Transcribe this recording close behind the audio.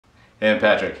Hey, I'm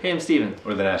Patrick. Hey, I'm Steven.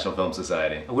 We're the National Film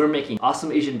Society. And we're making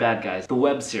Awesome Asian Bad Guys, the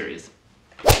web series.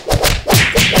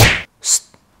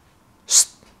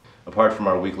 Apart from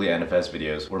our weekly NFS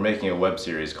videos, we're making a web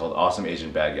series called Awesome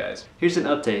Asian Bad Guys. Here's an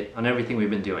update on everything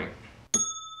we've been doing.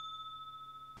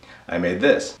 I made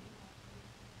this.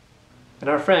 And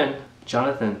our friend,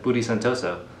 Jonathan Budi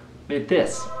Santoso, made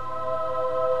this.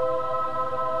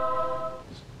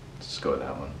 Just go with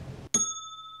that one.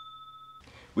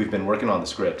 We've been working on the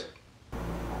script.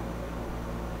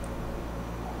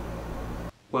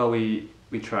 Well, we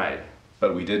tried.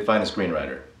 But we did find a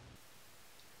screenwriter.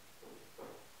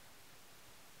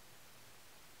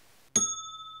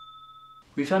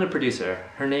 We found a producer.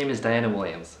 Her name is Diana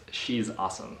Williams. She's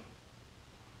awesome.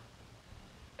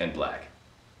 And black.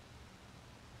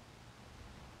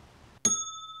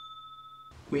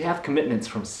 We have commitments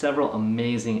from several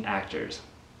amazing actors.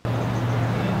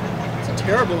 It's a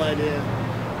terrible idea.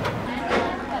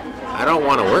 I don't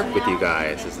want to work with you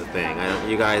guys is the thing.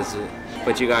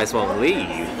 But you guys won't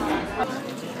leave.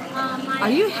 Are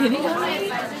you hitting on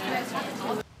me?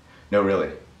 No, really.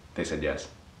 They said yes.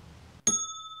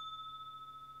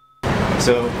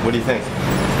 So, what do you think?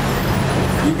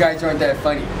 You guys aren't that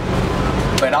funny,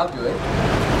 but I'll do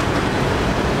it.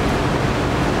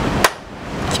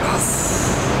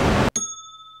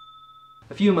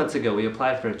 A few months ago, we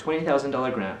applied for a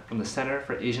 $20,000 grant from the Center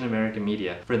for Asian American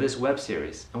Media for this web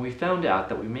series, and we found out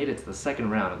that we made it to the second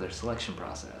round of their selection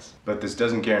process. But this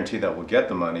doesn't guarantee that we'll get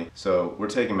the money, so we're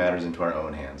taking matters into our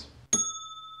own hands.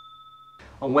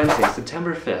 On Wednesday,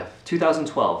 September 5th,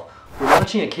 2012, we're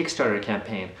launching a Kickstarter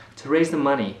campaign to raise the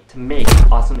money to make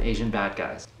Awesome Asian Bad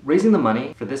Guys. Raising the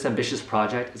money for this ambitious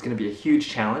project is going to be a huge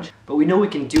challenge, but we know we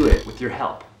can do it with your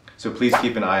help. So please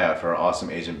keep an eye out for our Awesome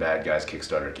Asian Bad Guys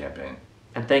Kickstarter campaign.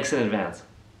 And thanks in advance.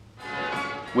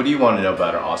 What do you want to know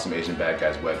about our Awesome Asian Bad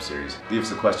Guys web series? Leave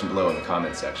us a question below in the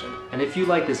comments section. And if you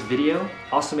like this video,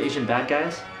 Awesome Asian Bad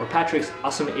Guys, or Patrick's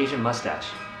Awesome Asian Mustache,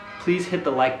 please hit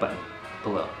the like button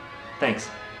below. Thanks.